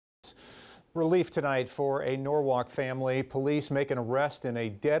Relief tonight for a Norwalk family. Police make an arrest in a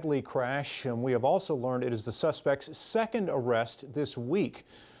deadly crash, and we have also learned it is the suspect's second arrest this week.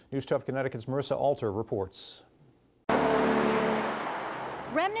 News 12 Connecticut's Marissa Alter reports.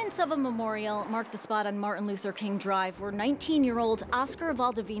 Remnants of a memorial mark the spot on Martin Luther King Drive where 19-year-old Oscar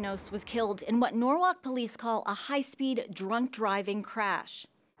Valdivinos was killed in what Norwalk police call a high-speed drunk driving crash.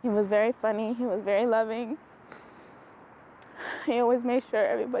 He was very funny. He was very loving. He always made sure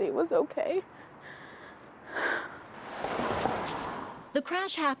everybody was okay. The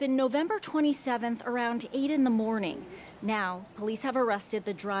crash happened November 27th around 8 in the morning. Now, police have arrested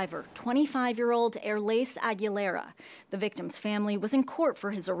the driver, 25-year-old Erles Aguilera. The victim's family was in court for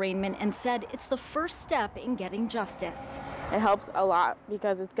his arraignment and said it's the first step in getting justice. It helps a lot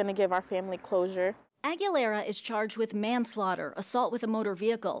because it's going to give our family closure. Aguilera is charged with manslaughter, assault with a motor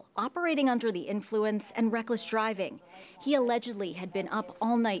vehicle, operating under the influence, and reckless driving. He allegedly had been up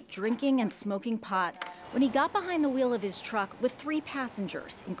all night drinking and smoking pot when he got behind the wheel of his truck with 3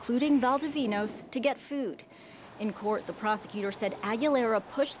 passengers, including Valdivinos, to get food. In court, the prosecutor said Aguilera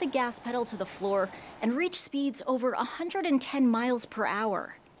pushed the gas pedal to the floor and reached speeds over 110 miles per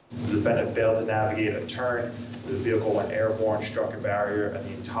hour. The defendant failed to navigate a turn. The vehicle went airborne, struck a barrier, and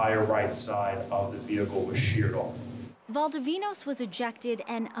the entire right side of the vehicle was sheared off. Valdivinos was ejected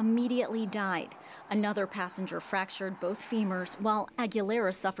and immediately died. Another passenger fractured both femurs, while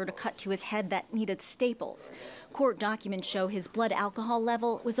Aguilera suffered a cut to his head that needed staples. Court documents show his blood alcohol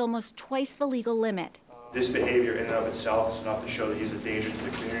level was almost twice the legal limit. This behavior in and of itself is enough to show that he's a danger to the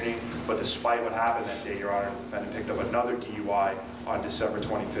community, but despite what happened that day, Your Honor, the defendant picked up another DUI on December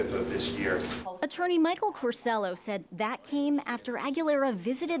 25th of this year. Attorney Michael Corsello said that came after Aguilera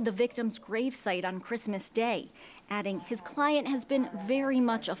visited the victim's gravesite on Christmas Day, adding his client has been very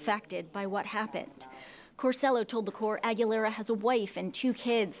much affected by what happened. Corsello told the court Aguilera has a wife and 2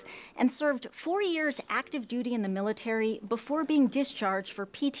 kids and served 4 years active duty in the military before being discharged for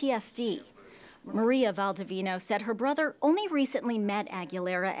PTSD. Maria Valdivino said her brother only recently met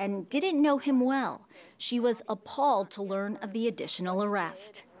Aguilera and didn't know him well. She was appalled to learn of the additional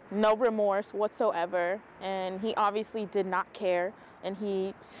arrest. No remorse whatsoever, and he obviously did not care, and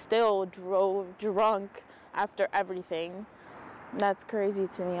he still drove drunk after everything. That's crazy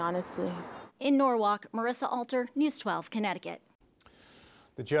to me, honestly. In Norwalk, Marissa Alter, News 12, Connecticut.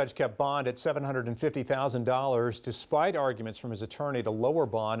 The judge kept bond at $750,000 despite arguments from his attorney to lower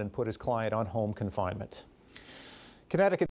bond and put his client on home confinement. Connecticut